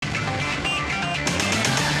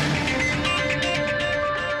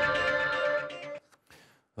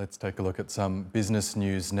Let's take a look at some business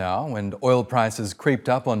news now. And oil prices creeped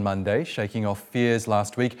up on Monday, shaking off fears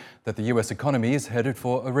last week that the US economy is headed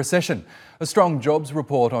for a recession. A strong jobs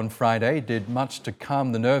report on Friday did much to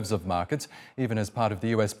calm the nerves of markets, even as part of the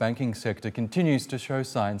US banking sector continues to show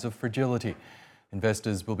signs of fragility.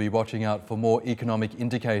 Investors will be watching out for more economic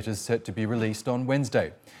indicators set to be released on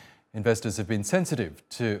Wednesday. Investors have been sensitive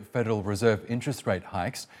to Federal Reserve interest rate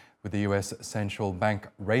hikes, with the US Central Bank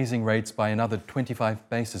raising rates by another 25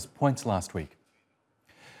 basis points last week.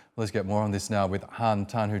 Let's get more on this now with Han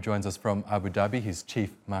Tan, who joins us from Abu Dhabi. He's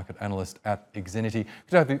Chief Market Analyst at Xinity.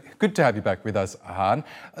 Good to have you back with us, Han.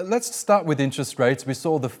 Let's start with interest rates. We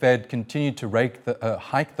saw the Fed continue to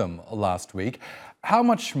hike them last week. How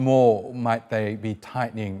much more might they be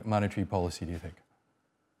tightening monetary policy, do you think?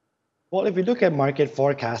 Well, if we look at market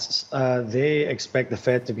forecasts, they expect the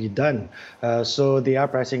Fed to be done. So they are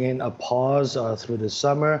pricing in a pause through the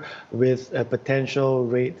summer with a potential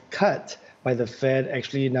rate cut by the Fed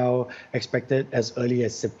actually now expected as early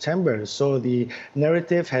as September. So the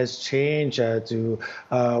narrative has changed to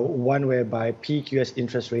one whereby peak US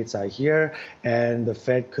interest rates are here, and the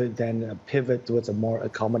Fed could then pivot towards a more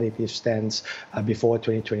accommodative stance before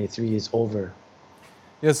 2023 is over.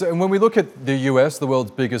 Yes, and when we look at the US, the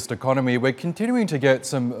world's biggest economy, we're continuing to get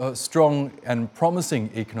some strong and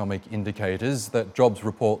promising economic indicators. That jobs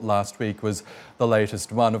report last week was the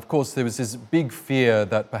latest one. Of course, there was this big fear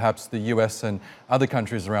that perhaps the US and other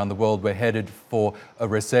countries around the world were headed for a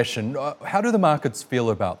recession. How do the markets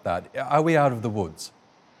feel about that? Are we out of the woods?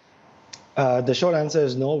 The short answer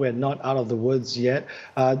is no, we're not out of the woods yet.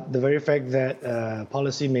 The very fact that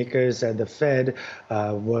policymakers at the Fed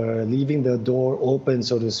were leaving the door open,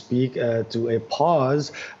 so to speak, to a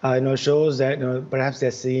pause, shows that perhaps they're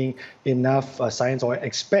seeing enough signs or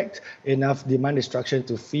expect enough demand destruction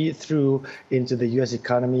to feed through into the US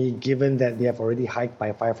economy, given that they have already hiked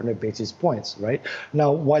by 500 basis points, right?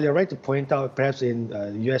 Now, while you're right to point out, perhaps in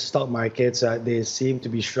US stock markets, they seem to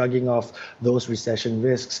be shrugging off those recession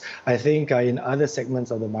risks. I think in other segments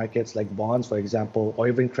of the markets, like bonds, for example, or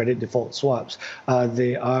even credit default swaps,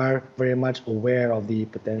 they are very much aware of the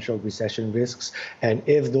potential recession risks. And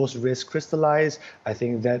if those risks crystallize, I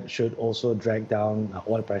think that should also drag down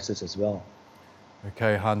oil prices as well.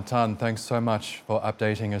 Okay, Han Tan, thanks so much for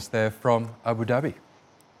updating us there from Abu Dhabi.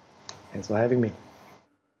 Thanks for having me.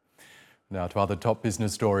 Now to other top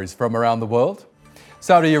business stories from around the world.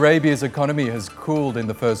 Saudi Arabia's economy has cooled in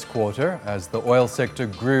the first quarter as the oil sector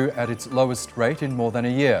grew at its lowest rate in more than a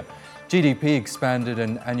year. GDP expanded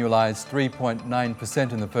an annualized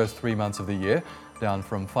 3.9% in the first 3 months of the year, down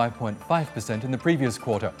from 5.5% in the previous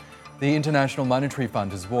quarter. The International Monetary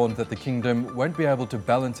Fund has warned that the kingdom won't be able to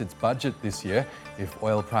balance its budget this year if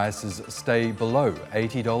oil prices stay below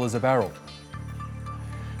 $80 a barrel.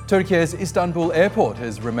 Turkey's Istanbul airport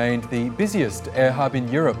has remained the busiest air hub in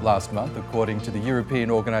Europe last month, according to the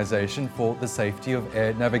European Organization for the Safety of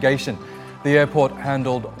Air Navigation. The airport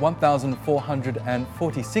handled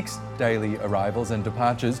 1,446 daily arrivals and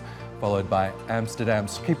departures, followed by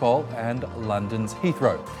Amsterdam's Schiphol and London's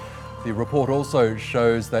Heathrow. The report also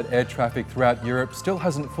shows that air traffic throughout Europe still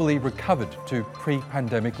hasn't fully recovered to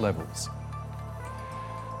pre-pandemic levels.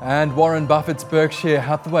 And Warren Buffett's Berkshire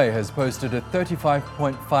Hathaway has posted a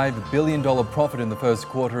 $35.5 billion profit in the first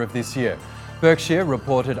quarter of this year. Berkshire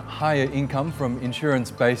reported higher income from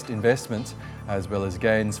insurance-based investments, as well as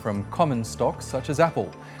gains from common stocks such as Apple.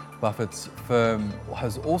 Buffett's firm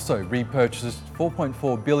has also repurchased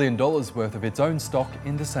 $4.4 billion worth of its own stock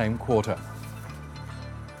in the same quarter.